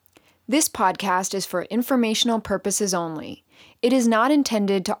This podcast is for informational purposes only. It is not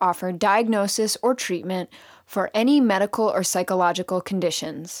intended to offer diagnosis or treatment for any medical or psychological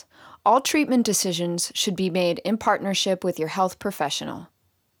conditions. All treatment decisions should be made in partnership with your health professional.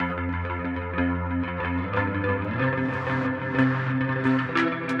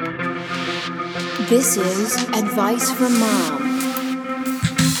 This is Advice from Mom.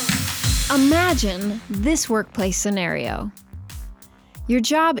 Imagine this workplace scenario. Your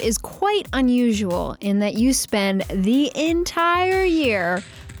job is quite unusual in that you spend the entire year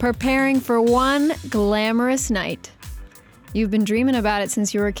preparing for one glamorous night. You've been dreaming about it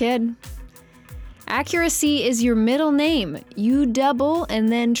since you were a kid. Accuracy is your middle name. You double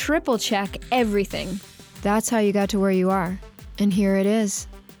and then triple check everything. That's how you got to where you are. And here it is.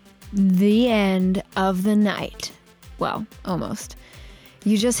 The end of the night. Well, almost.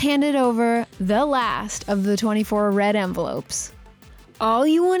 You just handed over the last of the 24 red envelopes. All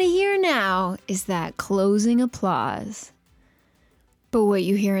you want to hear now is that closing applause. But what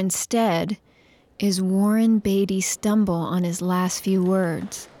you hear instead is Warren Beatty stumble on his last few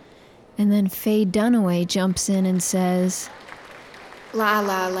words. And then Faye Dunaway jumps in and says, "La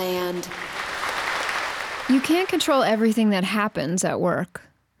La Land." You can't control everything that happens at work.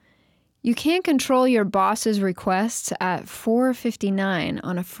 You can't control your boss's requests at 4:59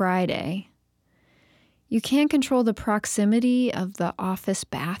 on a Friday. You can't control the proximity of the office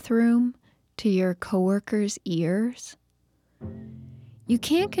bathroom to your coworkers' ears. You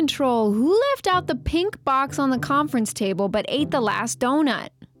can't control who left out the pink box on the conference table but ate the last donut.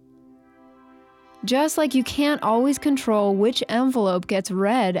 Just like you can't always control which envelope gets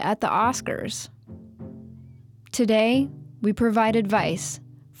read at the Oscars. Today, we provide advice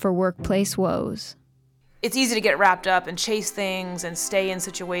for workplace woes. It's easy to get wrapped up and chase things and stay in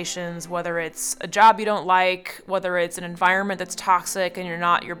situations, whether it's a job you don't like, whether it's an environment that's toxic and you're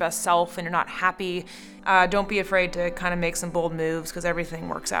not your best self and you're not happy. Don't be afraid to kind of make some bold moves because everything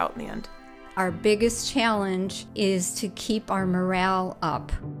works out in the end. Our biggest challenge is to keep our morale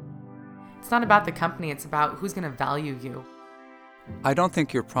up. It's not about the company, it's about who's going to value you. I don't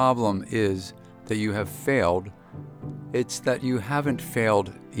think your problem is that you have failed. It's that you haven't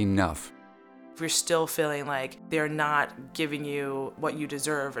failed enough. If you're still feeling like they're not giving you what you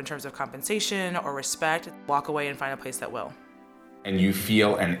deserve in terms of compensation or respect, walk away and find a place that will. And you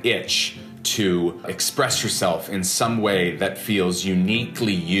feel an itch to express yourself in some way that feels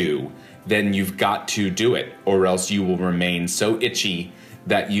uniquely you, then you've got to do it, or else you will remain so itchy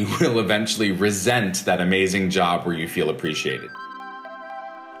that you will eventually resent that amazing job where you feel appreciated.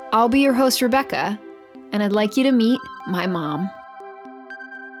 I'll be your host, Rebecca, and I'd like you to meet my mom.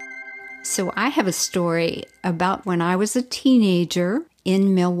 So I have a story about when I was a teenager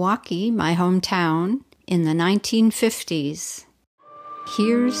in Milwaukee, my hometown, in the 1950s.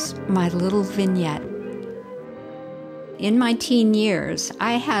 Here's my little vignette. In my teen years,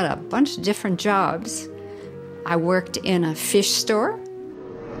 I had a bunch of different jobs. I worked in a fish store.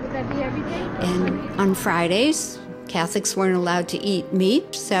 Would that be everything? And on Fridays, Catholics weren't allowed to eat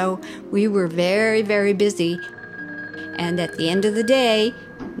meat, so we were very, very busy. And at the end of the day,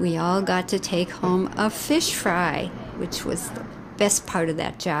 we all got to take home a fish fry, which was the best part of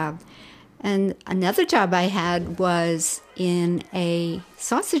that job. And another job I had was in a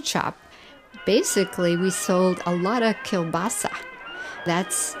sausage shop. Basically, we sold a lot of kielbasa.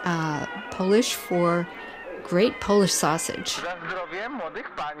 That's Polish for great Polish sausage.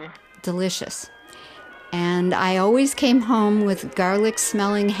 Delicious. And I always came home with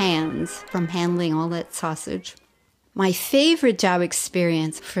garlic-smelling hands from handling all that sausage. My favorite job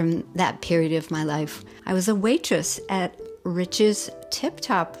experience from that period of my life, I was a waitress at Rich's Tip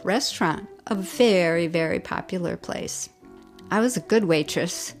Top restaurant, a very, very popular place. I was a good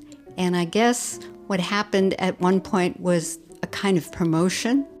waitress, and I guess what happened at one point was a kind of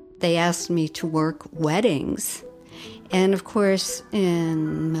promotion. They asked me to work weddings. And of course,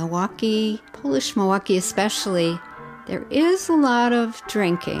 in Milwaukee, Polish Milwaukee especially, there is a lot of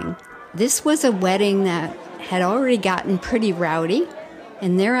drinking. This was a wedding that had already gotten pretty rowdy,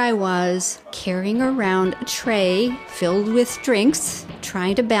 and there I was carrying around a tray filled with drinks,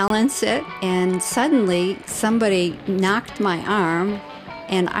 trying to balance it, and suddenly somebody knocked my arm,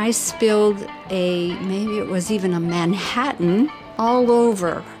 and I spilled maybe it was even a Manhattan, all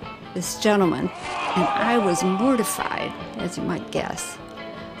over this gentleman, and I was mortified, as you might guess.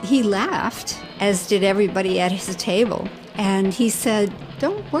 He laughed, as did everybody at his table, and he said,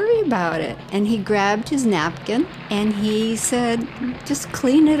 "Don't worry about it." And he grabbed his napkin and he said, "Just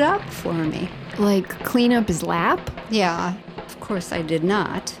clean it up for me." Like clean up his lap? Yeah, of course I did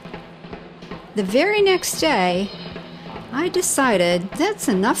not. The very next day, I decided that's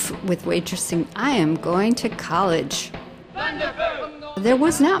enough with waitressing. I am going to college. There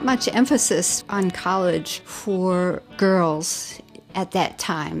was not much emphasis on college for girls at that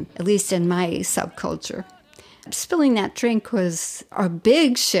time, at least in my subculture. Spilling that drink was a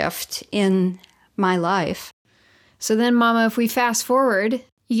big shift in my life. So then, Mama, if we fast forward,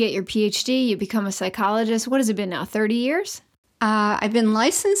 you get your PhD, you become a psychologist. What has it been now, 30 years? I've been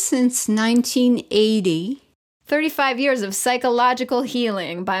licensed since 1980. 35 years of psychological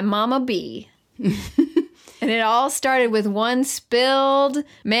healing by Mama B. And it all started with one spilled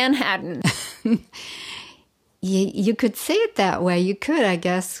Manhattan. You could say it that way. You could, I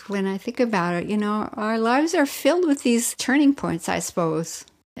guess, when I think about it. You know, our lives are filled with these turning points, I suppose.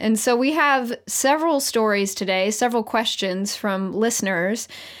 And so we have several stories today, several questions from listeners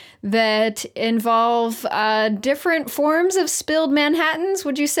that involve different forms of spilled Manhattans,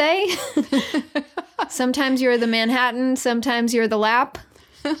 would you say? Sometimes you're the Manhattan, sometimes you're the lap.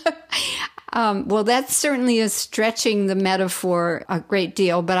 Well, that certainly is stretching the metaphor a great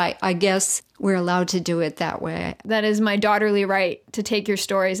deal, but I guess we're allowed to do it that way. That is my daughterly right, to take your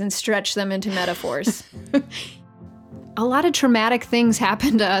stories and stretch them into metaphors. A lot of traumatic things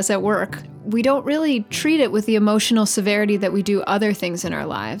happen to us at work. We don't really treat it with the emotional severity that we do other things in our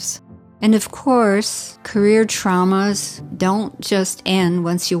lives. And of course, career traumas don't just end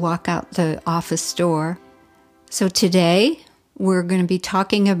once you walk out the office door. So today, we're going to be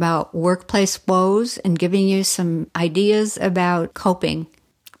talking about workplace woes and giving you some ideas about coping.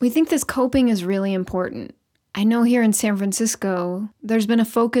 We think this coping is really important. I know here in San Francisco, there's been a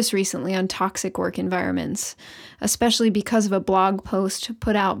focus recently on toxic work environments, especially because of a blog post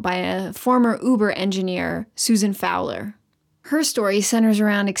put out by a former Uber engineer, Susan Fowler. Her story centers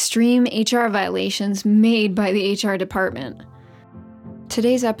around extreme HR violations made by the HR department.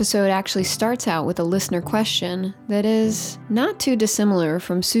 Today's episode actually starts out with a listener question that is not too dissimilar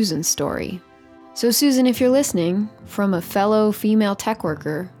from Susan's story. So Susan, if you're listening, from a fellow female tech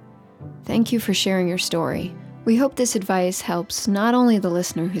worker, thank you for sharing your story. We hope this advice helps not only the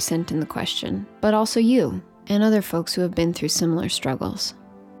listener who sent in the question, but also you and other folks who have been through similar struggles.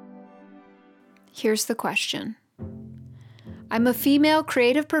 Here's the question. I'm a female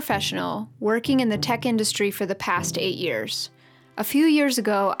creative professional working in the tech industry for the past 8 years. A few years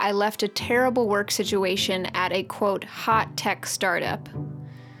ago, I left a terrible work situation at a, quote, hot tech startup.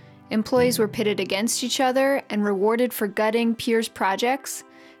 Employees were pitted against each other and rewarded for gutting peers' projects.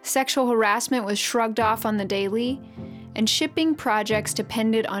 Sexual harassment was shrugged off on the daily, and shipping projects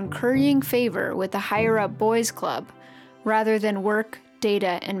depended on currying favor with the higher-up boys' club rather than work,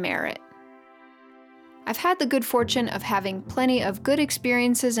 data, and merit. I've had the good fortune of having plenty of good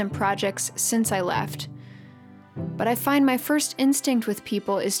experiences and projects since I left, but I find my first instinct with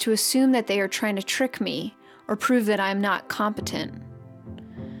people is to assume that they are trying to trick me or prove that I'm not competent.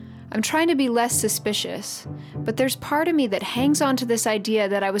 I'm trying to be less suspicious, but there's part of me that hangs on to this idea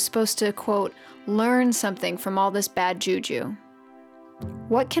that I was supposed to, quote, learn something from all this bad juju.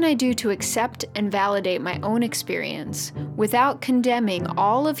 What can I do to accept and validate my own experience without condemning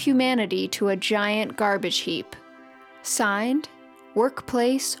all of humanity to a giant garbage heap? Signed,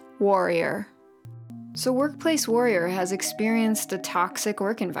 Workplace Warrior. So Workplace Warrior has experienced a toxic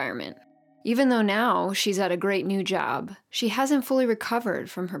work environment. Even though now she's at a great new job, she hasn't fully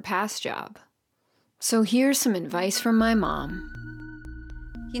recovered from her past job. So here's some advice from my mom.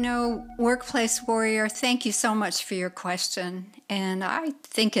 You know, Workplace Warrior, thank you so much for your question. And I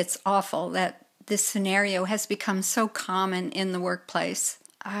think it's awful that this scenario has become so common in the workplace.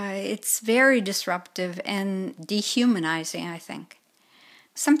 It's very disruptive and dehumanizing, I think.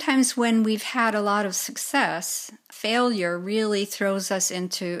 Sometimes when we've had a lot of success, failure really throws us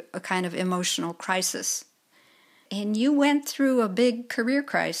into a kind of emotional crisis. And you went through a big career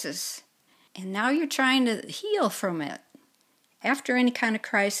crisis, and now you're trying to heal from it. After any kind of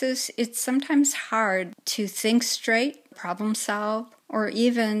crisis, it's sometimes hard to think straight, problem solve, or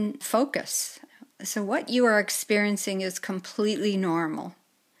even focus. So what you are experiencing is completely normal.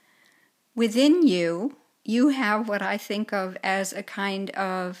 Within you, you have what I think of as a kind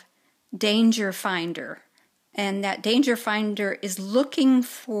of danger finder. And that danger finder is looking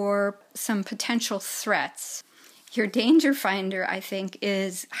for some potential threats. Your danger finder, I think,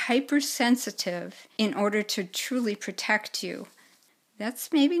 is hypersensitive in order to truly protect you.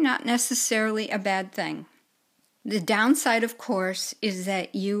 That's maybe not necessarily a bad thing. The downside, of course, is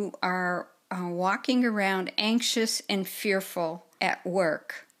that you are walking around anxious and fearful at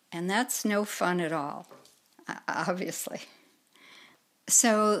work. And that's no fun at all, obviously.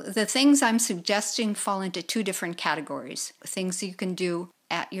 So the things I'm suggesting fall into two different categories. Things you can do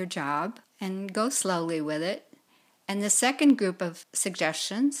at your job and go slowly with it. And the second group of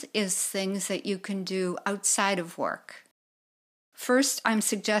suggestions is things that you can do outside of work. First, I'm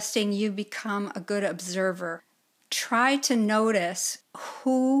suggesting you become a good observer. Try to notice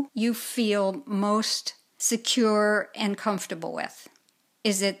who you feel most secure and comfortable with.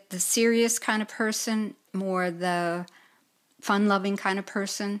 Is it the serious kind of person, more the fun-loving kind of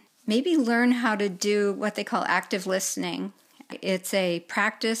person? Maybe learn how to do what they call active listening. It's a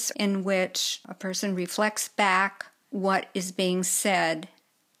practice in which a person reflects back what is being said.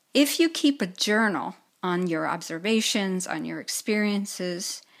 If you keep a journal on your observations, on your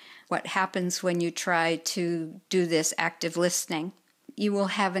experiences, what happens when you try to do this active listening, you will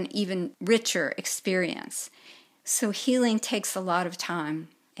have an even richer experience. So healing takes a lot of time,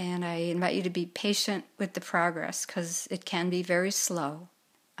 and I invite you to be patient with the progress because it can be very slow.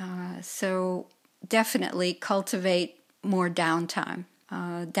 So definitely cultivate more downtime.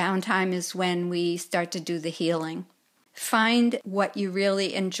 Downtime is when we start to do the healing. Find what you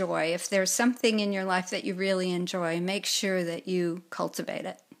really enjoy. If there's something in your life that you really enjoy, make sure that you cultivate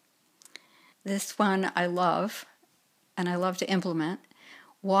it. This one I love, and I love to implement.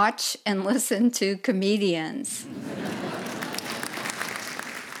 Watch and listen to comedians.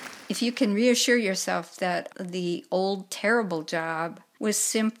 If you can reassure yourself that the old terrible job was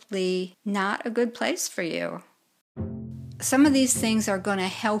simply not a good place for you, some of these things are going to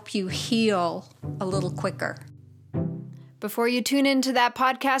help you heal a little quicker. Before you tune into that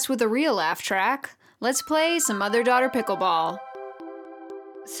podcast with a real laugh track, let's play some mother-daughter pickleball.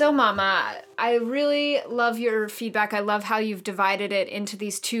 So, Mama, I really love your feedback. I love how you've divided it into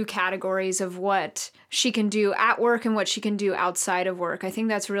these two categories of what she can do at work and what she can do outside of work. I think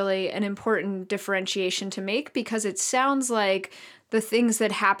that's really an important differentiation to make because it sounds like the things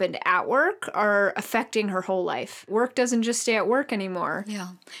that happened at work are affecting her whole life. Work doesn't just stay at work anymore. Yeah.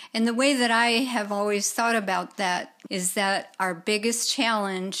 And the way that I have always thought about that is that our biggest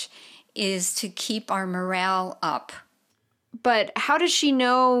challenge is to keep our morale up. But how does she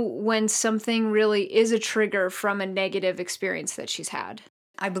know when something really is a trigger from a negative experience that she's had?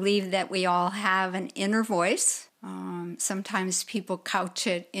 I believe that we all have an inner voice. Sometimes people couch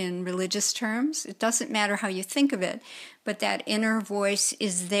it in religious terms. It doesn't matter how you think of it, but that inner voice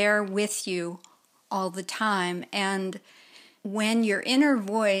is there with you all the time. And when your inner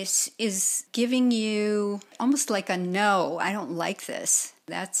voice is giving you almost like a no, I don't like this,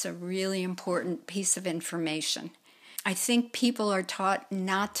 that's a really important piece of information. I think people are taught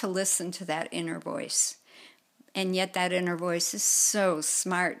not to listen to that inner voice. And yet that inner voice is so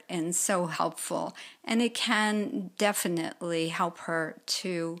smart and so helpful. And it can definitely help her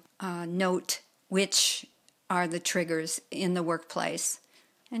to note which are the triggers in the workplace.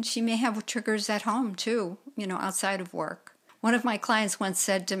 And she may have triggers at home too, outside of work. One of my clients once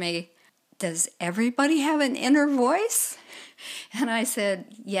said to me, "Does everybody have an inner voice?" And I said,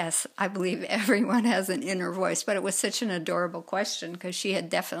 yes, I believe everyone has an inner voice. But it was such an adorable question because she had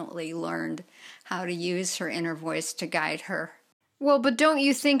definitely learned how to use her inner voice to guide her. Well, but don't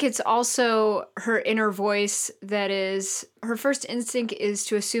you think it's also her inner voice that is, her first instinct is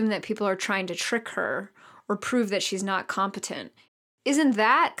to assume that people are trying to trick her or prove that she's not competent? Isn't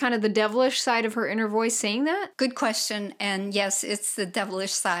that kind of the devilish side of her inner voice saying that? Good question. And yes, it's the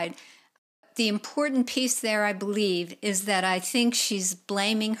devilish side. The important piece there, I believe, is that I think she's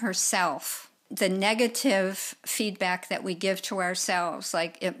blaming herself. The negative feedback that we give to ourselves,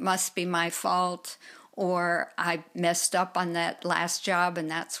 like it must be my fault, or I messed up on that last job and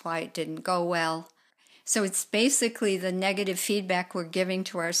that's why it didn't go well. So it's basically the negative feedback we're giving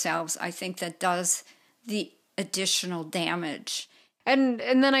to ourselves, I think, that does the additional damage. And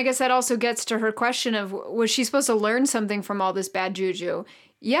then I guess that also gets to her question of, was she supposed to learn something from all this bad juju?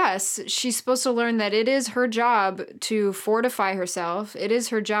 Yes, she's supposed to learn that it is her job to fortify herself. It is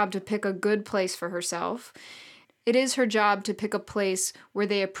her job to pick a good place for herself. It is her job to pick a place where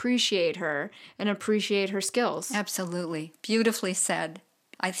they appreciate her and appreciate her skills. Absolutely. Beautifully said.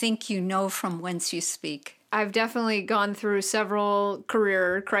 I think you know from whence you speak. I've definitely gone through several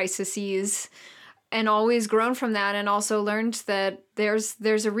career crises and always grown from that, and also learned that there's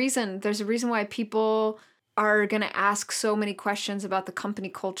a reason. There's a reason why people are going to ask so many questions about the company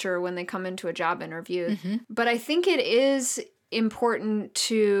culture when they come into a job interview. Mm-hmm. But I think it is important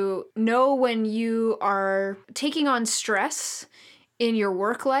to know when you are taking on stress in your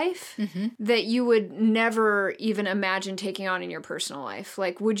work life that you would never even imagine taking on in your personal life.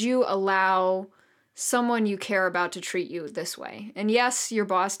 Like, would you allow someone you care about to treat you this way? And yes, your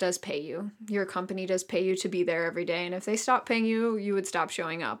boss does pay you. Your company does pay you to be there every day. And if they stop paying you, you would stop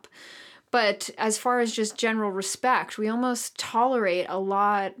showing up. But as far as just general respect, we almost tolerate a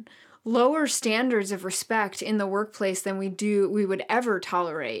lot lower standards of respect in the workplace than we would ever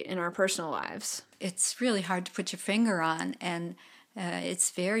tolerate in our personal lives. It's really hard to put your finger on, and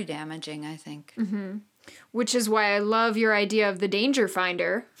it's very damaging, I think. Mm-hmm. Which is why I love your idea of the danger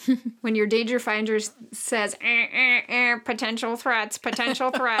finder. When your danger finder says, potential threats.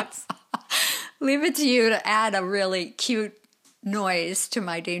 Leave it to you to add a really cute noise to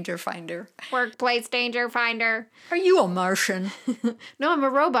my danger finder. Workplace danger finder. Are you a Martian? No, I'm a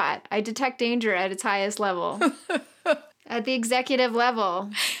robot. I detect danger at its highest level. At the executive level.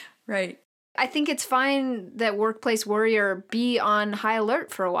 Right. I think it's fine that Workplace Warrior be on high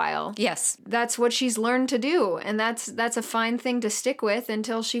alert for a while. Yes. That's what she's learned to do, and that's a fine thing to stick with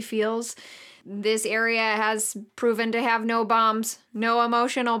until she feels this area has proven to have no bombs, no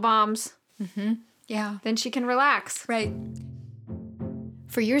emotional bombs. Mm-hmm. Yeah. Then she can relax. Right.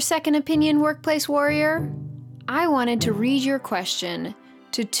 For your second opinion, Workplace Warrior, I wanted to read your question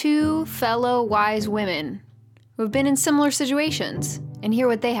to two fellow wise women who have been in similar situations and hear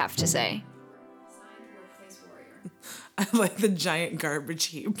what they have to say. I like the giant garbage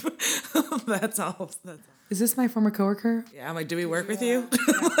heap. That's all. Is this my former coworker? Yeah, I'm like, do we work with you?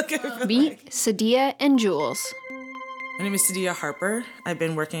 Meet Sadia and Jules. My name is Sadia Harper. I've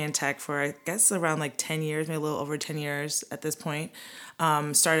been working in tech for, I guess, around like 10 years, maybe a little over 10 years at this point.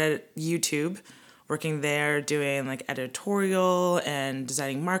 Started at YouTube, working there, doing like editorial and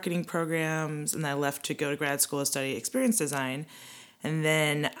designing marketing programs. And then I left to go to grad school to study experience design. And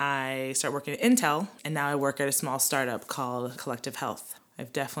then I started working at Intel, and now I work at a small startup called Collective Health.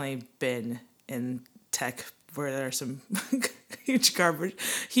 I've definitely been in tech where there are some huge garbage,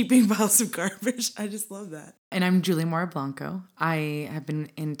 heaping piles of garbage. I just love that. And I'm Julie Mora Blanco. I have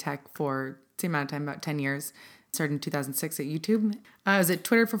been in tech for the same amount of time, about 10 years. Started in 2006 at YouTube. I was at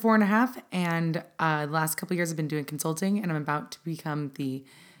Twitter for 4.5, and the last couple of years I've been doing consulting, and I'm about to become the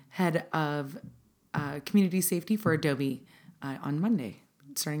head of community safety for Adobe on Monday,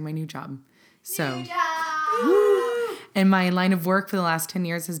 starting my new job. So, and my line of work for the last 10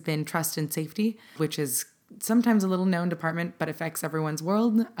 years has been trust and safety, which is sometimes a little known department, but affects everyone's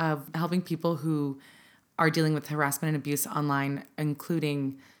world of helping people who are dealing with harassment and abuse online,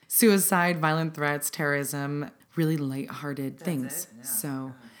 including suicide, violent threats, terrorism, really lighthearted things. Yeah.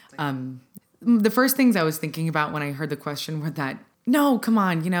 So, the first things I was thinking about when I heard the question were that, no, come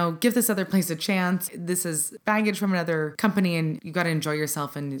on, give this other place a chance. This is baggage from another company and you got to enjoy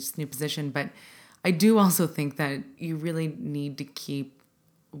yourself in this new position. But I do also think that you really need to keep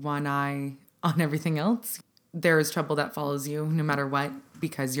one eye on everything else. There is trouble that follows you no matter what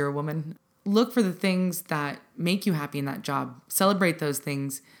because you're a woman. Look for the things that make you happy in that job. Celebrate those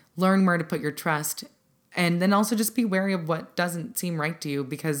things. Learn where to put your trust. And then also just be wary of what doesn't seem right to you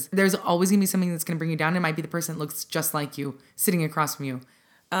because there's always going to be something that's going to bring you down. It might be the person that looks just like you, sitting across from you.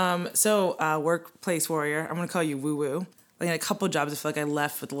 Workplace Warrior, I'm going to call you woo-woo. Like in a couple of jobs, I feel like I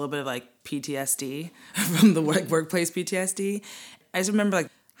left with a little bit of like PTSD from the workplace PTSD. I just remember like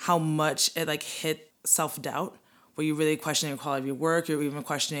how much it like hit self-doubt where you're really questioning the quality of your work, you're even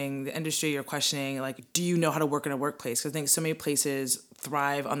questioning the industry, you're questioning like, do you know how to work in a workplace? Because I think so many places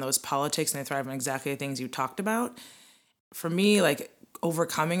thrive on those politics and they thrive on exactly the things you talked about. For me, like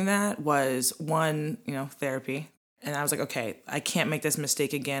overcoming that was one, therapy. And I was like, okay, I can't make this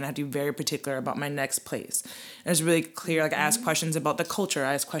mistake again. I have to be very particular about my next place. And it was really clear, like I asked questions about the culture.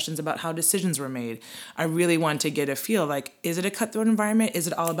 I asked questions about how decisions were made. I really wanted to get a feel, like, is it a cutthroat environment? Is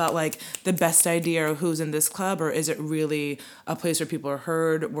it all about like the best idea or who's in this club? Or is it really a place where people are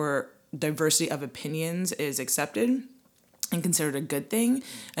heard, where diversity of opinions is accepted and considered a good thing?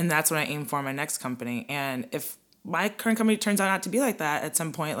 And that's what I aim for in my next company. And if my current company turns out not to be like that at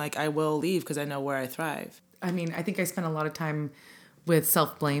some point, like I will leave because I know where I thrive. I mean, I think I spent a lot of time with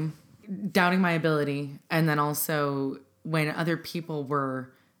self-blame, doubting my ability, and then also when other people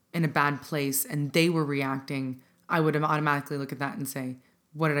were in a bad place and they were reacting, I would automatically look at that and say,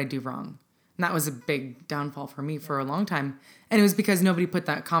 what did I do wrong? And that was a big downfall for me for a long time. And it was because nobody put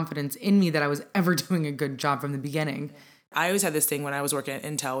that confidence in me that I was ever doing a good job from the beginning. I always had this thing when I was working at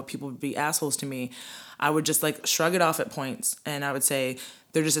Intel where people would be assholes to me. I would just like shrug it off at points and I would say,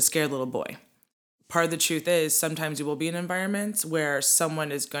 they're just a scared little boy. Part of the truth is sometimes you will be in environments where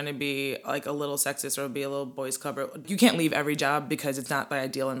someone is going to be like a little sexist or be a little boys club. You can't leave every job because it's not the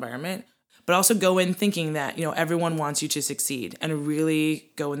ideal environment. But also go in thinking that, everyone wants you to succeed and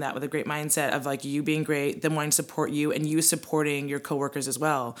really go in that with a great mindset of like you being great, them wanting to support you and you supporting your coworkers as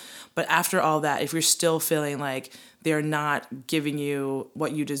well. But after all that, if you're still feeling like they're not giving you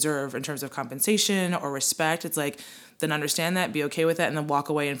what you deserve in terms of compensation or respect, it's like, then understand that, be okay with that, and then walk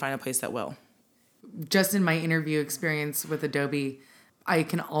away and find a place that will. Just in my interview experience with Adobe, I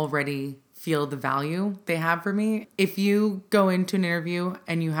can already feel the value they have for me. If you go into an interview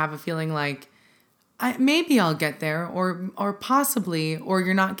and you have a feeling like, maybe I'll get there, or possibly, or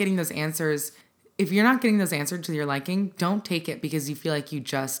you're not getting those answers. If you're not getting those answers to your liking, don't take it because you feel like you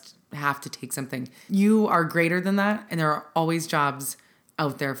just have to take something. You are greater than that, and there are always jobs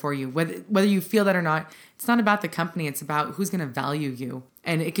out there for you. Whether you feel that or not, it's not about the company. It's about who's going to value you.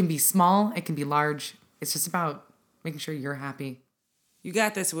 And it can be small, it can be large. It's just about making sure you're happy. You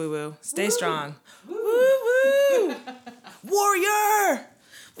got this, Woo Woo. Stay strong. Woo Woo! Warrior!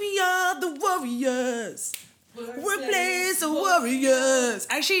 We are the warriors. Workplace warriors.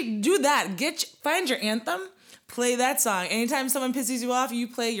 Actually, do that. Find your anthem. Play that song. Anytime someone pisses you off, you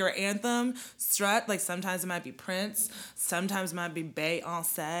play your anthem. Strut. Like sometimes it might be Prince. Sometimes it might be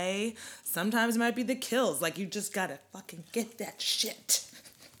Beyonce. Sometimes it might be The Kills. Like you just gotta fucking get that shit.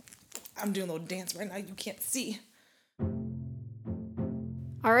 I'm doing a little dance right now. You can't see.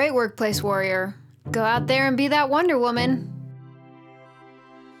 All right, workplace warrior. Go out there and be that Wonder Woman.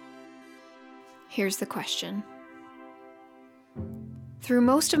 Here's the question. Through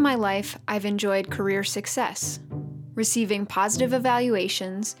most of my life, I've enjoyed career success, receiving positive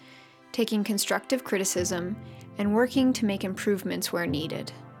evaluations, taking constructive criticism, and working to make improvements where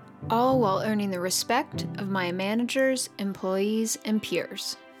needed, all while earning the respect of my managers, employees, and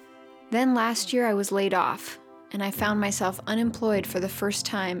peers. Then last year I was laid off, and I found myself unemployed for the first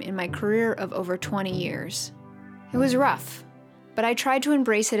time in my career of over 20 years. It was rough, but I tried to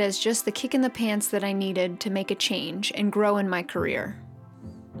embrace it as just the kick in the pants that I needed to make a change and grow in my career.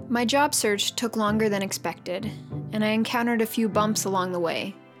 My job search took longer than expected, and I encountered a few bumps along the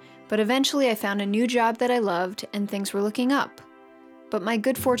way, but eventually I found a new job that I loved and things were looking up. But my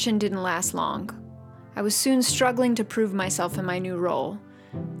good fortune didn't last long. I was soon struggling to prove myself in my new role,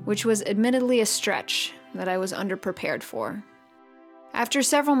 which was admittedly a stretch that I was underprepared for. After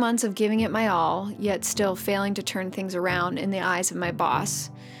several months of giving it my all, yet still failing to turn things around in the eyes of my boss,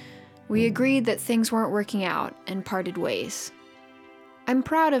 we agreed that things weren't working out and parted ways. I'm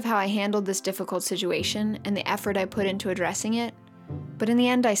proud of how I handled this difficult situation and the effort I put into addressing it, but in the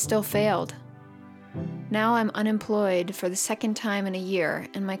end I still failed. Now I'm unemployed for the second time in a year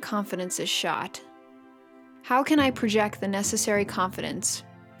and my confidence is shot. How can I project the necessary confidence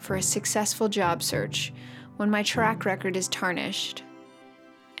for a successful job search when my track record is tarnished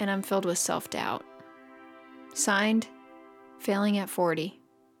and I'm filled with self-doubt? Signed, Failing at 40.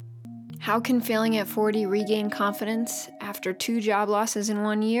 How can failing at 40 regain confidence after 2 job losses in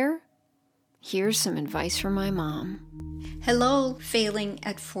 1 year? Here's some advice from my mom. Hello, Failing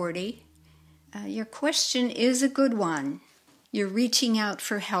at 40. Your question is a good one. You're reaching out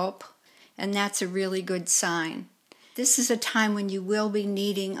for help, and that's a really good sign. This is a time when you will be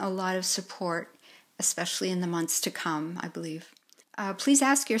needing a lot of support, especially in the months to come, I believe. Please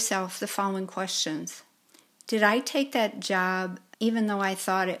ask yourself the following questions. Did I take that job even though I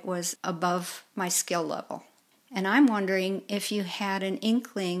thought it was above my skill level? And I'm wondering if you had an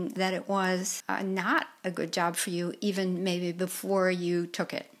inkling that it was not a good job for you, even maybe before you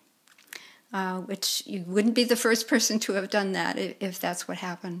took it, which you wouldn't be the first person to have done that if that's what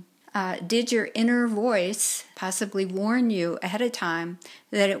happened. Did your inner voice possibly warn you ahead of time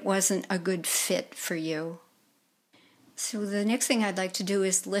that it wasn't a good fit for you? So the next thing I'd like to do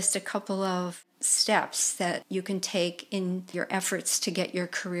is list a couple of steps that you can take in your efforts to get your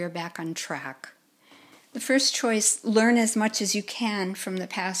career back on track. The first choice, learn as much as you can from the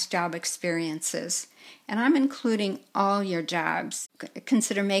past job experiences. And I'm including all your jobs.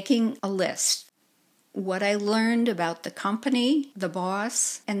 Consider making a list. What I learned about the company, the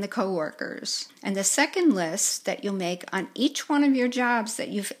boss, and the coworkers. And the second list that you'll make on each one of your jobs that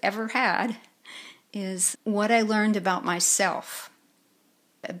you've ever had is what I learned about myself.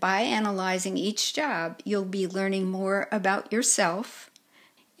 By analyzing each job, you'll be learning more about yourself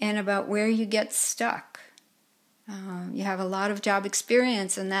and about where you get stuck. You have a lot of job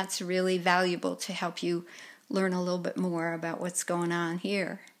experience, and that's really valuable to help you learn a little bit more about what's going on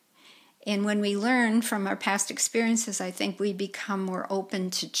here. And when we learn from our past experiences, I think we become more open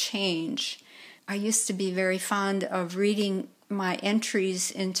to change. I used to be very fond of reading my entries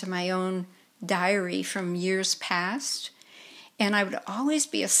into my own diary from years past, and I would always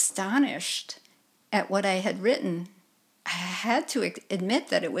be astonished at what I had written. I had to admit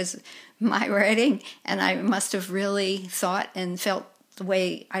that it was my writing, and I must have really thought and felt the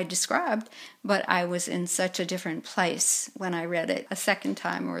way I described, but I was in such a different place when I read it a second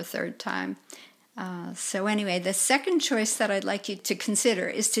time or a third time. So anyway, the second choice that I'd like you to consider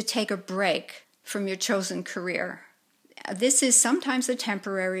is to take a break from your chosen career. This is sometimes a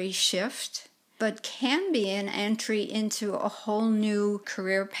temporary shift, but can be an entry into a whole new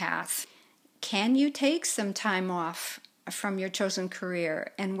career path. Can you take some time off from your chosen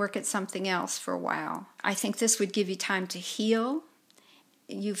career and work at something else for a while? I think this would give you time to heal.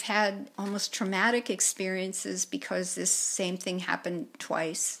 You've had almost traumatic experiences because this same thing happened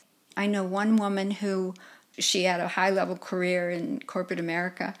twice. I know one woman who, she had a high-level career in corporate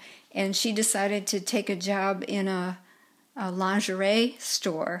America, and she decided to take a job in a lingerie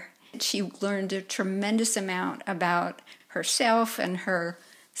store. She learned a tremendous amount about herself and her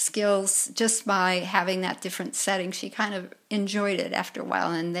skills just by having that different setting. She kind of enjoyed it after a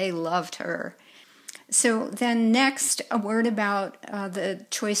while, and they loved her. So then next, a word about the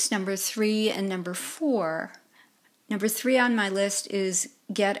choice number 3 and number 4. Number 3 on my list is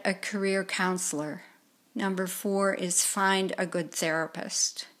get a career counselor. Number 4 is find a good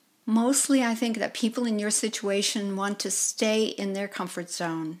therapist. Mostly I think that people in your situation want to stay in their comfort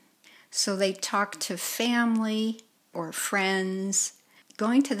zone. So they talk to family or friends.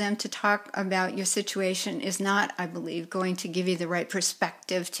 Going to them to talk about your situation is not, I believe, going to give you the right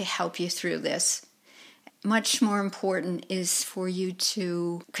perspective to help you through this. Much more important is for you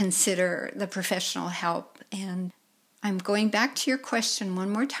to consider the professional help. And I'm going back to your question one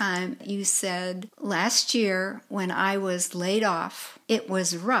more time. You said, last year when I was laid off, it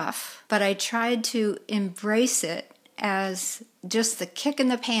was rough, but I tried to embrace it as just the kick in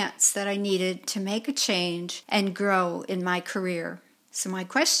the pants that I needed to make a change and grow in my career. So my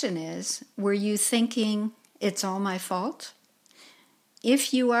question is, were you thinking it's all my fault?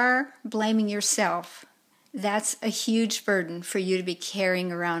 If you are blaming yourself, that's a huge burden for you to be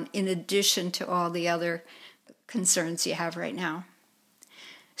carrying around in addition to all the other concerns you have right now.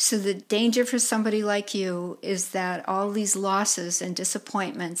 So the danger for somebody like you is that all these losses and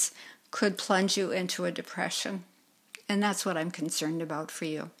disappointments could plunge you into a depression. And that's what I'm concerned about for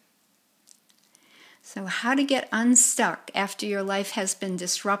you. So how to get unstuck after your life has been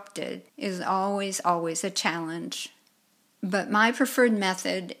disrupted is always a challenge. But my preferred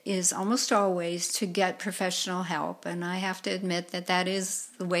method is almost always to get professional help. And I have to admit that that is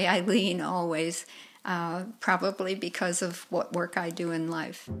the way I lean always, probably because of what work I do in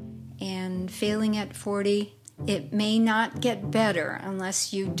life. And failing at 40, it may not get better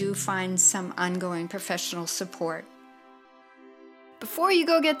unless you do find some ongoing professional support. Before you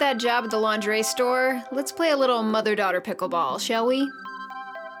go get that job at the lingerie store, let's play a little mother-daughter pickleball, shall we?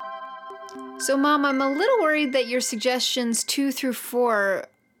 So, Mom, I'm a little worried that your suggestions 2 through 4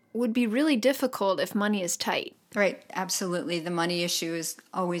 would be really difficult if money is tight. Right, absolutely. The money issue has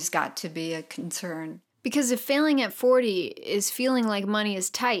always got to be a concern. Because if failing at 40 is feeling like money is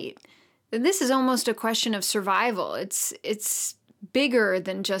tight, then this is almost a question of survival. It's bigger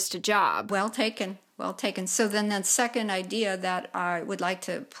than just a job. Well taken. Well taken. So then that second idea that I would like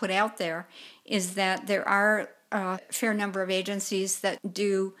to put out there is that there are a fair number of agencies that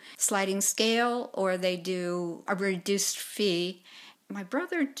do sliding scale or they do a reduced fee. My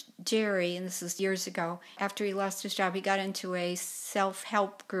brother Jerry, and this is years ago, after he lost his job, he got into a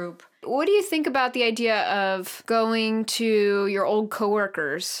self-help group. What do you think about the idea of going to your old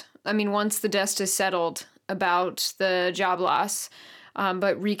coworkers? I mean, once the dust is settled about the job loss,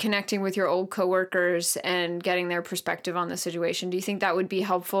 but reconnecting with your old coworkers and getting their perspective on the situation. Do you think that would be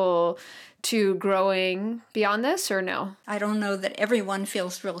helpful to growing beyond this or no? I don't know that everyone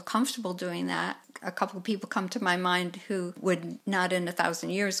feels real comfortable doing that. A couple of people come to my mind who would not in 1,000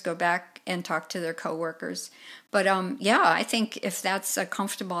 years go back and talk to their coworkers. But yeah, I think if that's a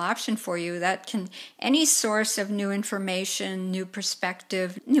comfortable option for you, that can, any source of new information, new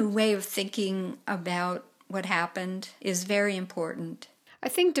perspective, new way of thinking about what happened is very important. I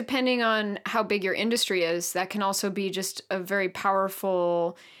think depending on how big your industry is, that can also be just a very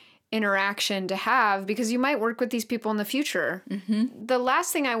powerful interaction to have because you might work with these people in the future. Mm-hmm. The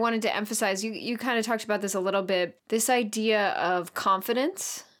last thing I wanted to emphasize, you kind of talked about this a little bit, this idea of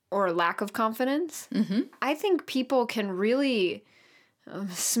confidence or lack of confidence. Mm-hmm. I think people can really,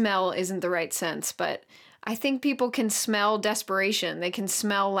 smell isn't the right sense, but I think people can smell desperation. They can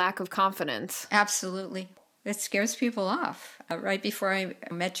smell lack of confidence. Absolutely. It scares people off. Right before I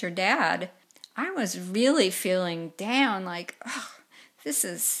met your dad, I was really feeling down, like, oh,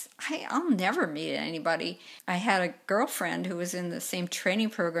 I'll never meet anybody. I had a girlfriend who was in the same training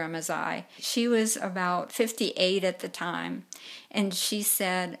program as I. She was about 58 at the time, and she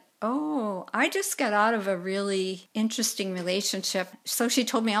said, oh, I just got out of a really interesting relationship. So she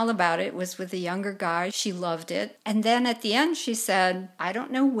told me all about it. It was with a younger guy. She loved it. And then at the end, she said, I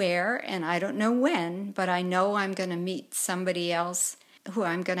don't know where and I don't know when, but I know I'm going to meet somebody else. who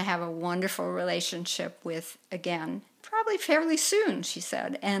I'm going to have a wonderful relationship with again, probably fairly soon, she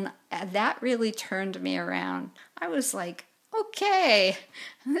said. And that really turned me around. I was like, okay,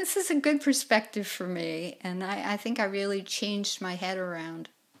 this is a good perspective for me. And I think I really changed my head around.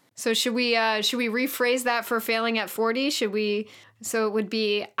 So should we rephrase that for failing at 40? So it would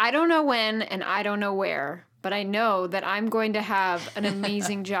be, I don't know when and I don't know where, but I know that I'm going to have an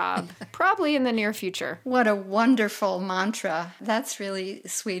amazing job, probably in the near future. What a wonderful mantra. That's really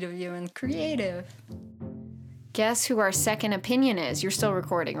sweet of you and creative. Guess who our second opinion is? You're still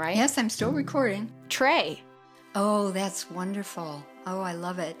recording, right? Yes, I'm still recording. Trey. Oh, that's wonderful. Oh, I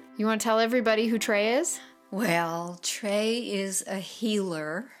love it. You want to tell everybody who Trey is? Well, Trey is a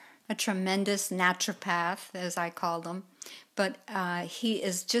healer, a tremendous naturopath, as I call them. But he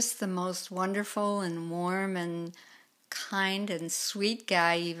is just the most wonderful and warm and kind and sweet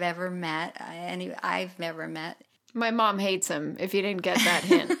guy you've ever met, I've never met. My mom hates him, if you didn't get that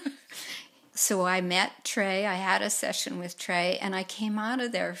hint. So I met Trey, I had a session with Trey, and I came out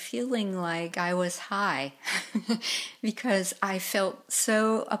of there feeling like I was high because I felt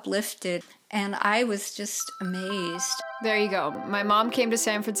so uplifted, and I was just amazed. There you go. My mom came to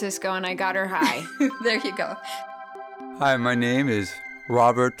San Francisco and I got her high. There you go. Hi, my name is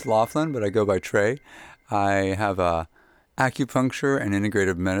Robert Laughlin, but I go by Trey. I have a acupuncture and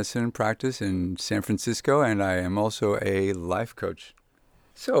integrative medicine practice in San Francisco, and I am also a life coach.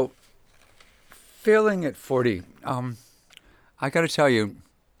 So, failing at 40, I got to tell you,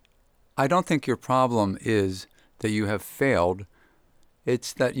 I don't think your problem is that you have failed.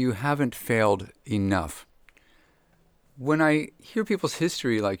 It's that you haven't failed enough. When I hear people's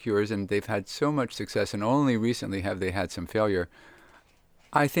history like yours, and they've had so much success and only recently have they had some failure,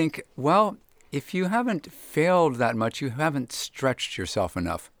 I think, well, if you haven't failed that much, you haven't stretched yourself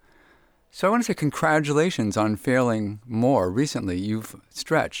enough. So I want to say congratulations on failing more. Recently, you've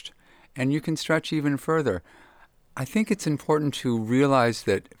stretched, and you can stretch even further. I think it's important to realize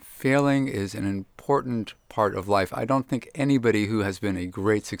that failing is an important part of life. I don't think anybody who has been a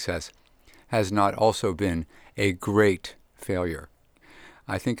great success has not also been a great failure.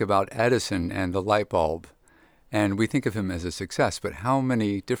 I think about Edison and the light bulb, and we think of him as a success, but how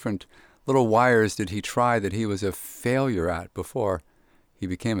many different little wires did he try that he was a failure at before he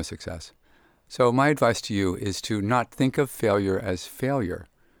became a success? So my advice to you is to not think of failure as failure,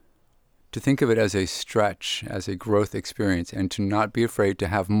 to think of it as a stretch, as a growth experience, and to not be afraid to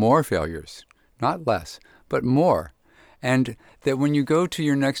have more failures, not less, but more. And that when you go to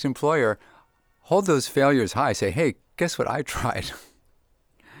your next employer, hold those failures high. Say, hey, guess what I tried?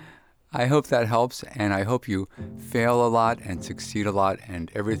 I hope that helps, and I hope you fail a lot and succeed a lot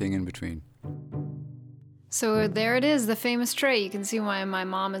and everything in between. So there it is, the famous Trey. You can see why my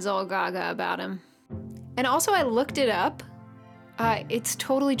mom is all gaga about him. And also I looked it up. It's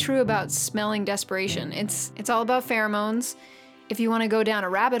totally true about smelling desperation. It's all about pheromones. If you want to go down a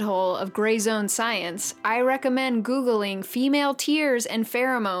rabbit hole of gray zone science, I recommend Googling female tears and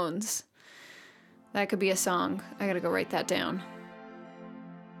pheromones. That could be a song. I gotta go write that down.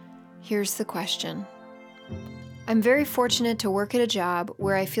 Here's the question. I'm very fortunate to work at a job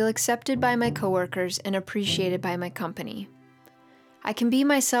where I feel accepted by my coworkers and appreciated by my company. I can be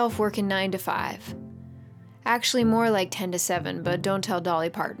myself working 9 to 5. Actually more like 10 to 7, but don't tell Dolly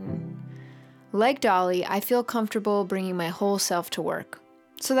Parton. Like Dolly, I feel comfortable bringing my whole self to work.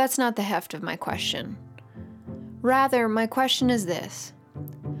 So that's not the heft of my question. Rather, my question is this.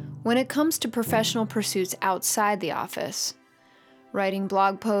 When it comes to professional pursuits outside the office, writing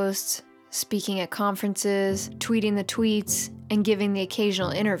blog posts, speaking at conferences, tweeting the tweets, and giving the occasional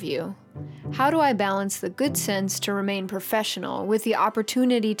interview, how do I balance the good sense to remain professional with the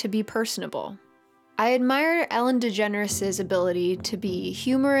opportunity to be personable? I admire Ellen DeGeneres' ability to be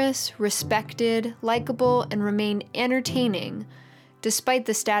humorous, respected, likable, and remain entertaining, despite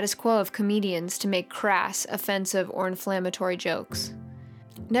the status quo of comedians to make crass, offensive, or inflammatory jokes.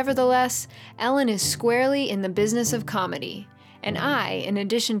 Nevertheless, Ellen is squarely in the business of comedy, and I, in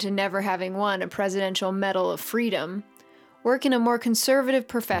addition to never having won a Presidential Medal of Freedom, work in a more conservative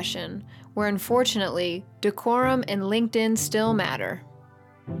profession where, unfortunately, decorum and LinkedIn still matter.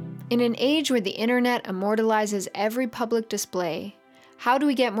 In an age where the internet immortalizes every public display, how do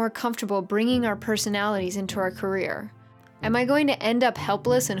we get more comfortable bringing our personalities into our career? Am I going to end up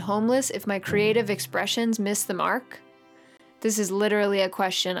helpless and homeless if my creative expressions miss the mark? This is literally a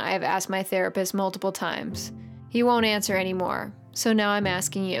question I have asked my therapist multiple times. He won't answer anymore, so now I'm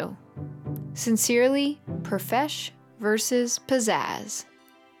asking you. Sincerely, Profesh versus Pizzazz.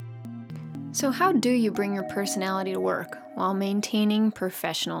 So how do you bring your personality to work while maintaining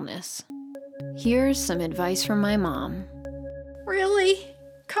professionalness? Here's some advice from my mom. Really?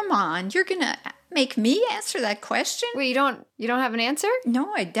 Come on, you're gonna make me answer that question? Wait, you don't have an answer?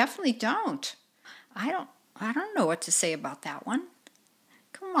 No, I definitely don't. I don't know what to say about that one.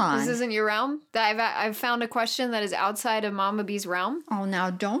 Come on. This isn't your realm? I've found a question that is outside of Mama B's realm? Oh, now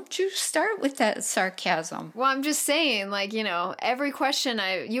don't you start with that sarcasm. Well, I'm just saying, every question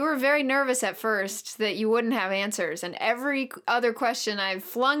you were very nervous at first that you wouldn't have answers, and every other question I've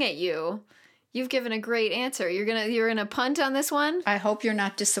flung at you, you've given a great answer. You're gonna punt on this one? I hope you're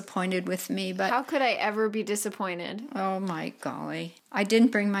not disappointed with me, but... How could I ever be disappointed? Oh my golly. I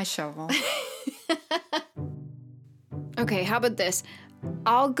didn't bring my shovel. Okay, how about this?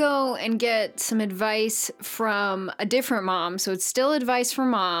 I'll go and get some advice from a different mom, so it's still advice from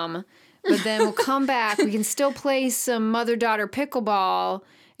Mom, but then we'll come back, we can still play some mother-daughter pickleball,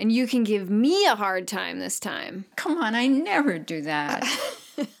 and you can give me a hard time this time. Come on, I never do that.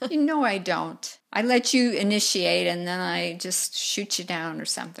 You know I don't. I let you initiate and then I just shoot you down or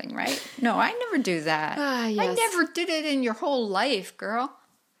something, right? No, I never do that. Yes. I never did it in your whole life, girl.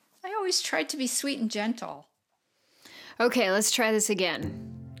 I always tried to be sweet and gentle. Okay, let's try this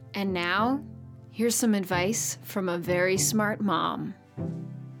again. And now, here's some advice from a very smart mom.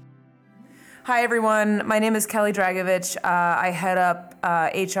 Hi, everyone. My name is Kelly Dragovich. I head up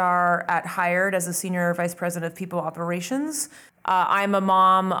HR at Hired as a Senior Vice President of People Operations. I'm a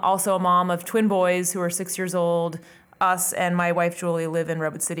mom, also a mom of twin boys who are 6 years old. Us and my wife, Julie, live in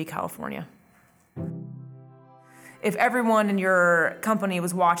Redwood City, California. If everyone in your company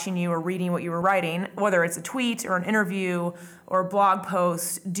was watching you or reading what you were writing, whether it's a tweet or an interview or a blog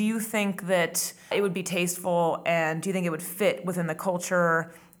post, do you think that it would be tasteful, and do you think it would fit within the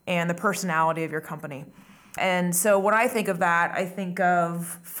culture and the personality of your company? And so when I think of that, I think of,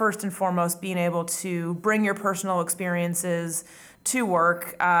 first and foremost, being able to bring your personal experiences to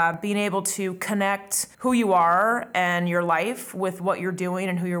work, being able to connect who you are and your life with what you're doing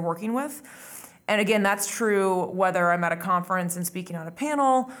and who you're working with. And again, that's true whether I'm at a conference and speaking on a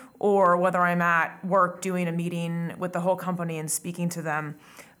panel, or whether I'm at work doing a meeting with the whole company and speaking to them.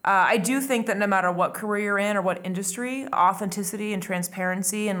 I do think that no matter what career you're in or what industry, authenticity and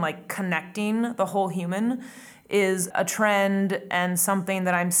transparency and connecting the whole human is a trend and something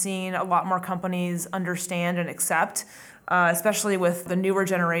that I'm seeing a lot more companies understand and accept, especially with the newer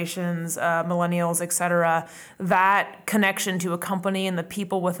generations, millennials, et cetera. That connection to a company and the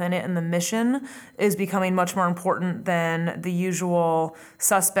people within it and the mission is becoming much more important than the usual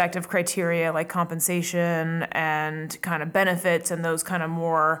suspect of criteria like compensation and kind of benefits and those kind of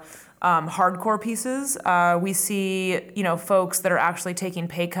more hardcore pieces. We see, folks that are actually taking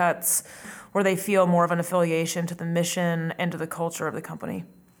pay cuts where they feel more of an affiliation to the mission and to the culture of the company.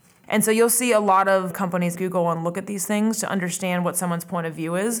 And so you'll see a lot of companies Google and look at these things to understand what someone's point of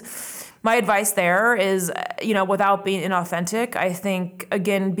view is. My advice there is, without being inauthentic, I think,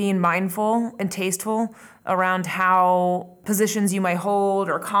 again, being mindful and tasteful around how positions you might hold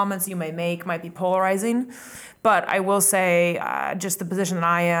or comments you may make might be polarizing. But I will say, just the position that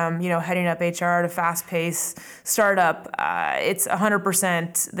I am, heading up HR at a fast-paced startup, it's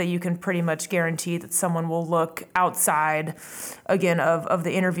 100% that you can pretty much guarantee that someone will look outside, again, of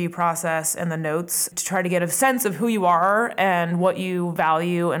the interview process and the notes to try to get a sense of who you are and what you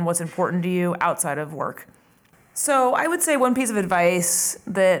value and what's important to you outside of work. So I would say one piece of advice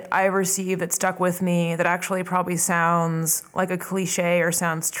that I received that stuck with me that actually probably sounds like a cliche or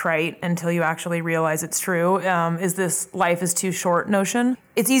sounds trite until you actually realize it's true is this life is too short notion.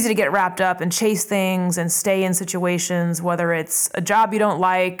 It's easy to get wrapped up and chase things and stay in situations, whether it's a job you don't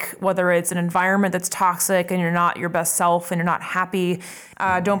like, whether it's an environment that's toxic and you're not your best self and you're not happy.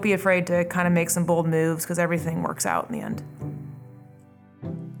 Don't be afraid to kind of make some bold moves because everything works out in the end.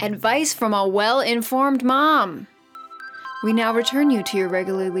 Advice from a well-informed mom. We now return you to your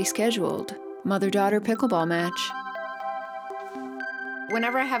regularly scheduled mother-daughter pickleball match.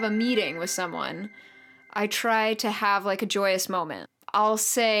 Whenever I have a meeting with someone, I try to have a joyous moment. I'll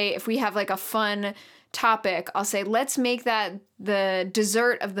say, if we have a fun topic, I'll say, let's make that the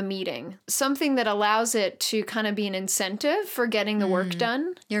dessert of the meeting. Something that allows it to kind of be an incentive for getting the work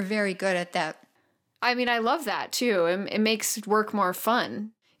done. You're very good at that. I mean, I love that too. It makes work more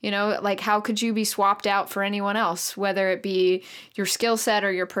fun. How could you be swapped out for anyone else, whether it be your skill set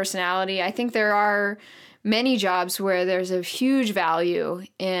or your personality? I think there are many jobs where there's a huge value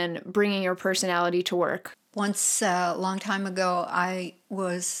in bringing your personality to work. Once, a long time ago, I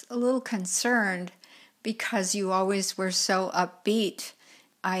was a little concerned because you always were so upbeat.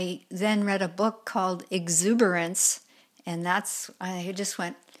 I then read a book called Exuberance, and I just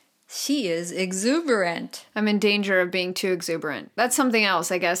went, she is exuberant. I'm in danger of being too exuberant. That's something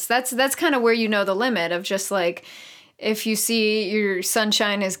else, I guess. That's kind of where you know the limit of just if you see your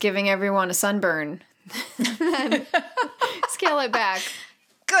sunshine is giving everyone a sunburn, then scale it back.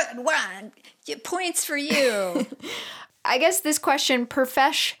 Good one. Points for you. I guess this question,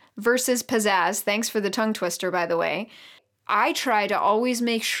 profesh versus pizzazz, thanks for the tongue twister, by the way. I try to always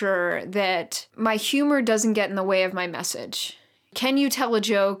make sure that my humor doesn't get in the way of my message. Can you tell a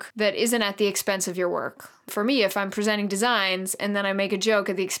joke that isn't at the expense of your work? For me, if I'm presenting designs and then I make a joke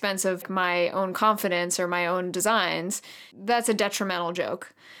at the expense of my own confidence or my own designs, that's a detrimental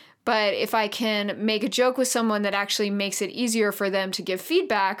joke. But if I can make a joke with someone that actually makes it easier for them to give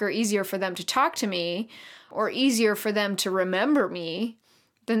feedback or easier for them to talk to me or easier for them to remember me,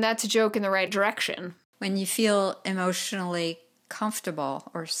 then that's a joke in the right direction. When you feel emotionally comfortable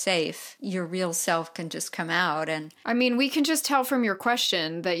or safe, your real self can just come out. And I mean, we can just tell from your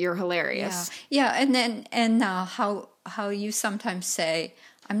question that you're hilarious. Yeah, and how you sometimes say,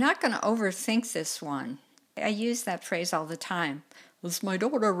 I'm not going to overthink this one. I use that phrase all the time. As my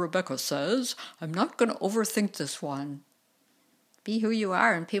daughter Rebecca says, I'm not going to overthink this one. Be who you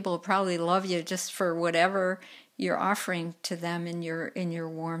are, and people will probably love you just for whatever you're offering to them in your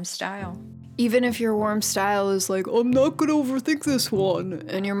warm style. Even if your warm style is like, I'm not going to overthink this one,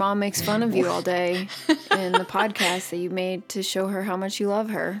 and your mom makes fun of you all day in the podcast that you made to show her how much you love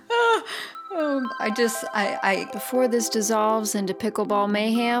her. Before this dissolves into pickleball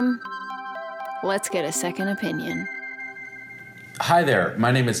mayhem, let's get a second opinion. Hi there,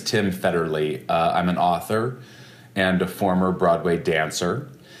 my name is Tim Federle. I'm an author and a former Broadway dancer.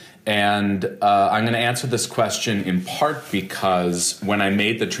 And I'm going to answer this question in part because when I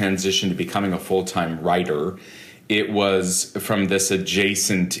made the transition to becoming a full-time writer, it was from this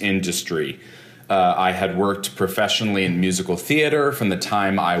adjacent industry. I had worked professionally in musical theater from the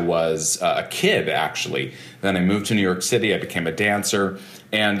time I was a kid, actually. Then I moved to New York City, I became a dancer.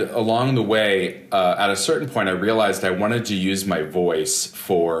 And along the way, at a certain point, I realized I wanted to use my voice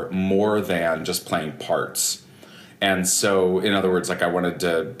for more than just playing parts. And so, in other words, like I wanted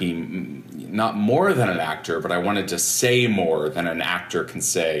to be not more than an actor, but I wanted to say more than an actor can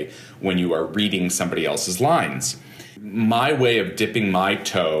say when you are reading somebody else's lines. My way of dipping my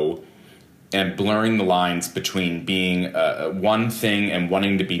toe and blurring the lines between being one thing and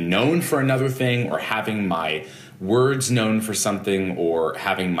wanting to be known for another thing, or having my words known for something, or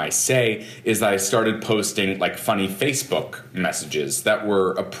having my say, is that I started posting like funny Facebook messages that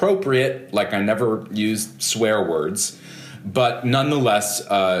were appropriate, like I never used swear words, but nonetheless,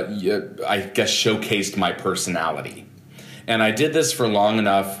 I guess showcased my personality. And I did this for long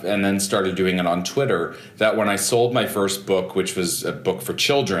enough and then started doing it on Twitter that when I sold my first book, which was a book for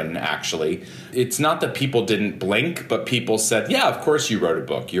children, actually, it's not that people didn't blink, but people said, yeah, of course you wrote a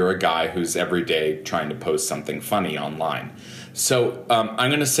book. You're a guy who's every day trying to post something funny online. So I'm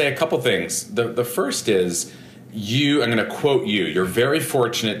going to say a couple things. The first is, I'm going to quote you. You're very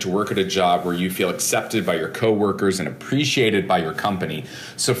fortunate to work at a job where you feel accepted by your coworkers and appreciated by your company.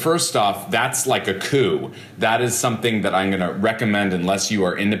 So first off, that's like a coup. That is something that I'm going to recommend unless you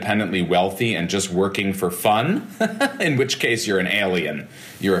are independently wealthy and just working for fun, in which case you're an alien.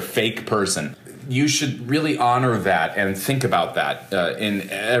 You're a fake person. You should really honor that and think about that in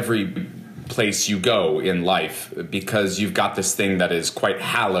every place you go in life, because you've got this thing that is quite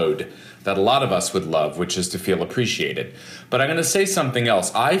hallowed that a lot of us would love, which is to feel appreciated. But I'm going to say something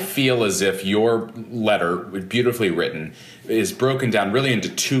else. I feel as if your letter, beautifully written, is broken down really into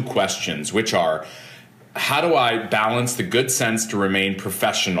two questions, which are, how do I balance the good sense to remain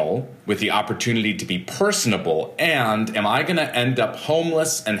professional with the opportunity to be personable? And am I going to end up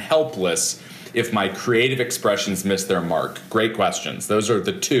homeless and helpless if my creative expressions miss their mark? Great questions. Those are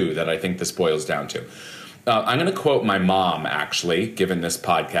the two that I think this boils down to. I'm going to quote my mom, actually, given this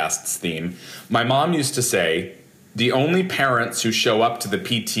podcast's theme. My mom used to say, the only parents who show up to the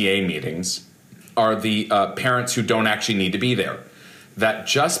PTA meetings are the parents who don't actually need to be there. That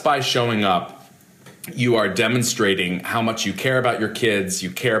just by showing up, you are demonstrating how much you care about your kids, you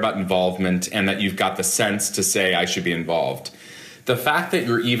care about involvement, and that you've got the sense to say, I should be involved. The fact that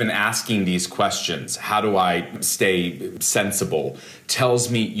you're even asking these questions, how do I stay sensible, tells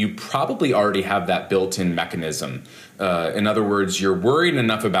me you probably already have that built-in mechanism. In other words, you're worried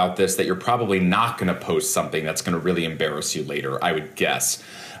enough about this that you're probably not going to post something that's going to really embarrass you later, I would guess.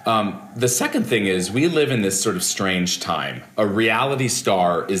 The second thing is, we live in this sort of strange time. A reality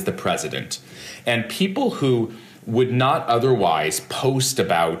star is the president. And people who would not otherwise post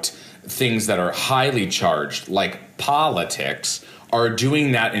about things that are highly charged, like politics, are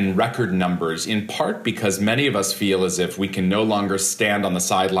doing that in record numbers, in part because many of us feel as if we can no longer stand on the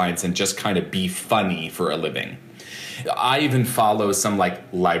sidelines and just kind of be funny for a living. I even follow some like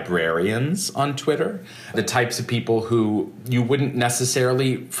librarians on Twitter, the types of people who you wouldn't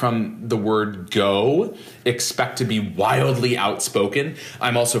necessarily from the word go expect to be wildly outspoken.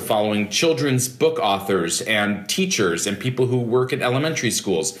 I'm also following children's book authors and teachers and people who work at elementary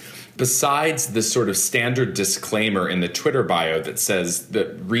schools. Besides the sort of standard disclaimer in the Twitter bio that says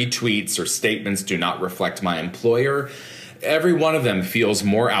that retweets or statements do not reflect my employer, every one of them feels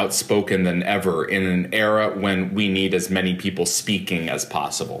more outspoken than ever in an era when we need as many people speaking as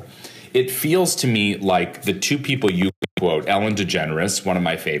possible. It feels to me like the two people you quote, Ellen DeGeneres, one of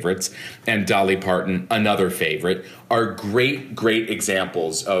my favorites, and Dolly Parton, another favorite, are great, great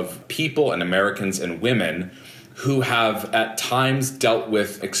examples of people and Americans and women who have at times dealt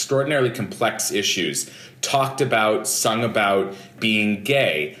with extraordinarily complex issues, talked about, sung about being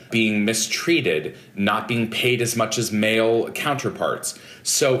gay, being mistreated, not being paid as much as male counterparts.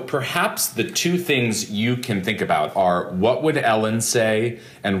 So perhaps the two things you can think about are what would Ellen say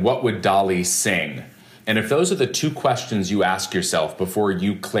and what would Dolly sing? And if those are the two questions you ask yourself before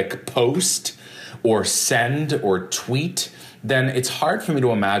you click post or send or tweet, then it's hard for me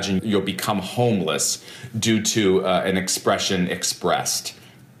to imagine you'll become homeless due to an expression expressed.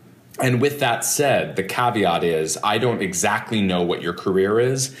 And with that said, the caveat is I don't exactly know what your career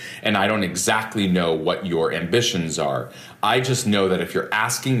is, and I don't exactly know what your ambitions are. I just know that if you're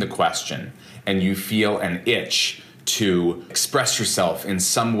asking the question and you feel an itch to express yourself in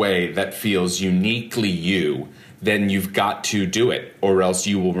some way that feels uniquely you, then you've got to do it, or else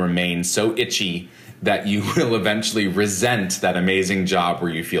you will remain so itchy that you will eventually resent that amazing job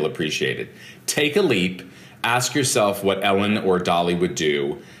where you feel appreciated. Take a leap, ask yourself what Ellen or Dolly would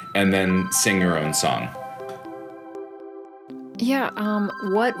do, and then sing your own song. Yeah,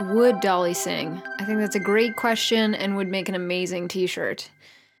 what would Dolly sing? I think that's a great question and would make an amazing t-shirt.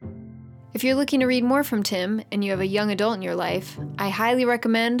 If you're looking to read more from Tim and you have a young adult in your life, I highly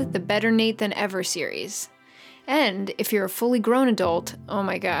recommend the Better Nate Than Ever series. And if you're a fully grown adult, oh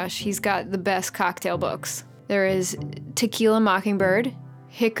my gosh, he's got the best cocktail books. There is Tequila Mockingbird,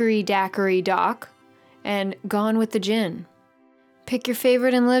 Hickory Daiquiri Dock, and Gone with the Gin. Pick your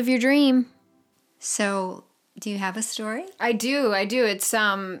favorite and live your dream. So, do you have a story? I do.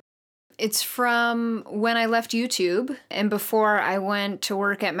 It's from when I left YouTube and before I went to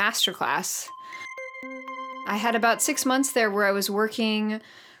work at Masterclass. I had about 6 months there where I was working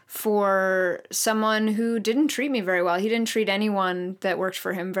for someone who didn't treat me very well. He didn't treat anyone that worked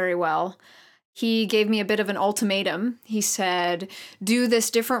for him very well. He gave me a bit of an ultimatum. He said, do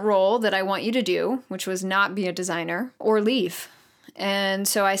this different role that I want you to do, which was not be a designer, or leave. And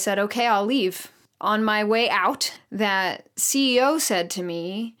so I said, okay, I'll leave. On my way out, that CEO said to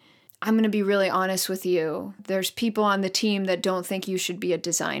me, I'm going to be really honest with you. There's people on the team that don't think you should be a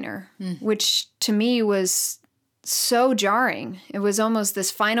designer, which to me was so jarring. It was almost this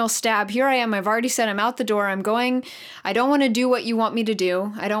final stab. Here I am. I've already said I'm out the door. I'm going. I don't want to do what you want me to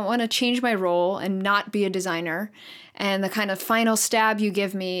do. I don't want to change my role and not be a designer. And the kind of final stab you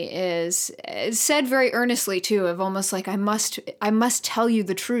give me is said very earnestly too, of almost like I must tell you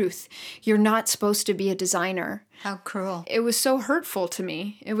the truth. You're not supposed to be a designer. How cruel. It was so hurtful to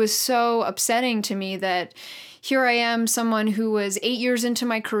me. It was so upsetting to me that here I am, someone who was 8 years into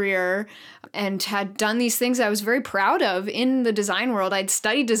my career and had done these things I was very proud of in the design world. I'd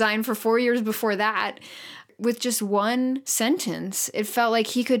studied design for 4 years before that. With just one sentence, it felt like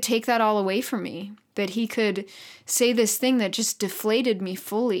he could take that all away from me, that he could say this thing that just deflated me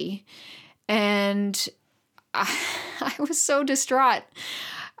fully. And I was so distraught.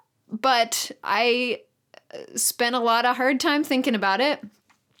 But I spent a lot of hard time thinking about it.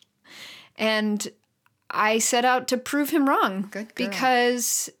 And I set out to prove him wrong. Good girl.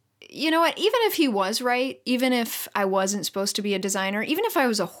 Because, you know what, even if he was right, even if I wasn't supposed to be a designer, even if I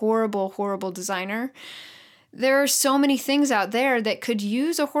was a horrible, horrible designer, there are so many things out there that could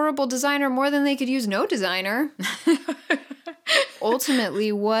use a horrible designer more than they could use no designer.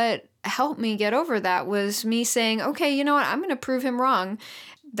 Ultimately, what helped me get over that was me saying, okay, you know what, I'm going to prove him wrong.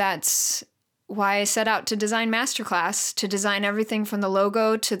 That's why I set out to design Masterclass, to design everything from the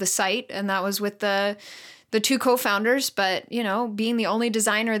logo to the site. And that was with the two co-founders, but, you know, being the only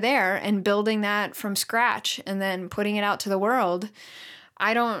designer there and building that from scratch and then putting it out to the world.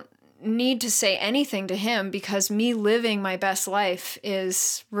 I don't need to say anything to him because me living my best life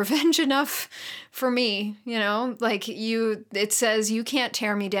is revenge enough for me, you know, like it says you can't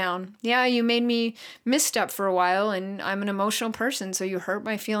tear me down. Yeah, you made me misstep for a while and I'm an emotional person, so you hurt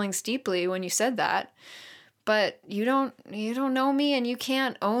my feelings deeply when you said that. But you don't know me and you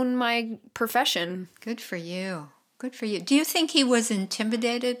can't own my profession. Good for you. Good for you. Do you think he was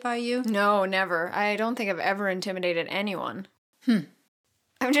intimidated by you? No, never. I don't think I've ever intimidated anyone.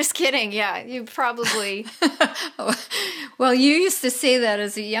 I'm just kidding. Yeah, you probably... Well, you used to say that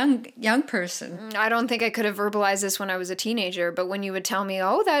as a young person. I don't think I could have verbalized this when I was a teenager, but when you would tell me,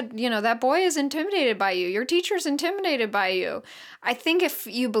 oh, that boy is intimidated by you, your teacher's intimidated by you, I think if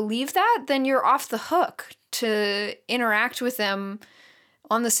you believe that, then you're off the hook to interact with them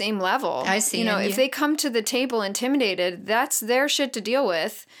on the same level. I see. If they come to the table intimidated, that's their shit to deal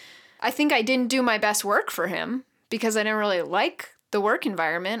with. I think I didn't do my best work for him because I didn't really like the work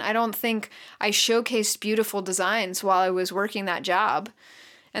environment. I don't think I showcased beautiful designs while I was working that job.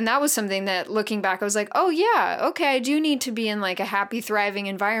 And that was something that, looking back, I was like, oh yeah, okay, I do need to be in like a happy, thriving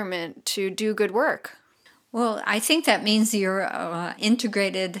environment to do good work. Well, I think that means you're an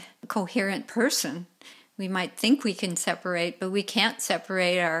integrated, coherent person. We might think we can separate, but we can't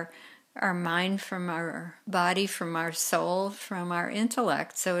separate our mind from our body, from our soul, from our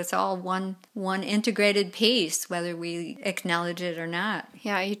intellect. So it's all one integrated piece, whether we acknowledge it or not.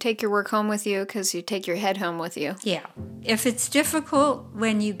 Yeah, you take your work home with you because you take your head home with you. Yeah. If it's difficult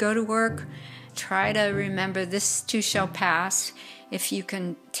when you go to work, try to remember this too shall pass. If you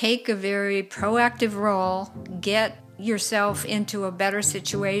can take a very proactive role, get yourself into a better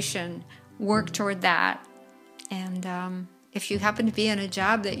situation, work toward that. And if you happen to be in a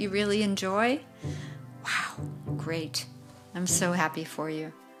job that you really enjoy, wow, great. I'm so happy for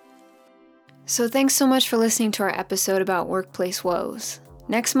you. So thanks so much for listening to our episode about workplace woes.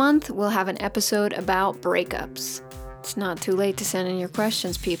 Next month, we'll have an episode about breakups. It's not too late to send in your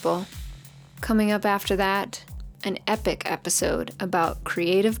questions, people. Coming up after that, an epic episode about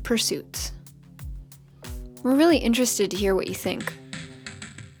creative pursuits. We're really interested to hear what you think.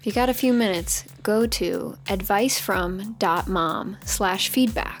 If you got a few minutes, go to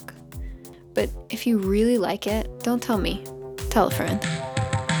advicefrom.mom/feedback. But if you really like it, don't tell me. Tell a friend.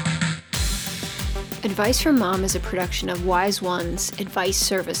 Advice from Mom is a production of Wise Ones Advice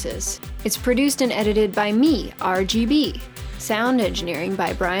Services. It's produced and edited by me, RGB. Sound engineering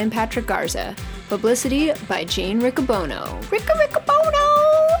by Brian Patrick Garza. Publicity by Jane Riccobono.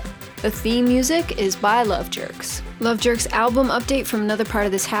 Riccobono! The theme music is by Love Jerks. Love Jerks album update from Another Part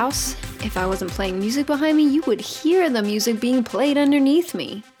of This House. If I wasn't playing music behind me, you would hear the music being played underneath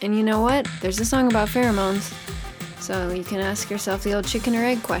me. And you know what? There's a song about pheromones. So you can ask yourself the old chicken or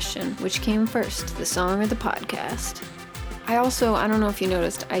egg question. Which came first, the song or the podcast? I don't know if you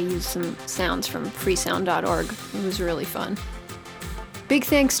noticed, I used some sounds from freesound.org. It was really fun. Big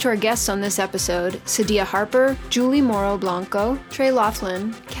thanks to our guests on this episode, Sadia Harper, Julie Morrow Blanco, Trey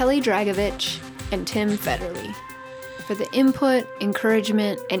Laughlin, Kelly Dragovich, and Tim Federle. For the input,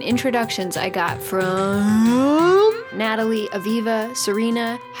 encouragement, and introductions I got from Natalie, Aviva,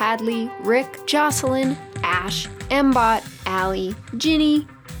 Serena, Hadley, Rick, Jocelyn, Ash, Mbot, Allie, Ginny,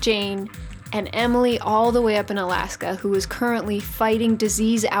 Jane, and Emily all the way up in Alaska, who is currently fighting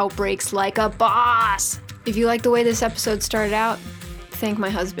disease outbreaks like a boss. If you like the way this episode started out, thank my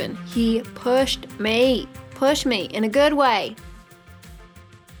husband. He pushed me in a good way.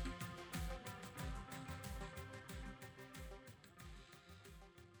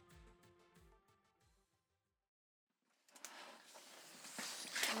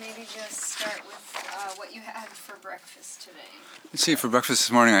 Maybe just start with what you had for breakfast today. Let's see, for breakfast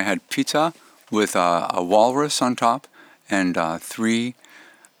this morning I had pizza with a walrus on top and 3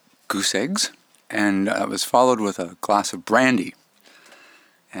 goose eggs, and it was followed with a glass of brandy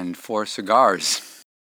and 4 cigars.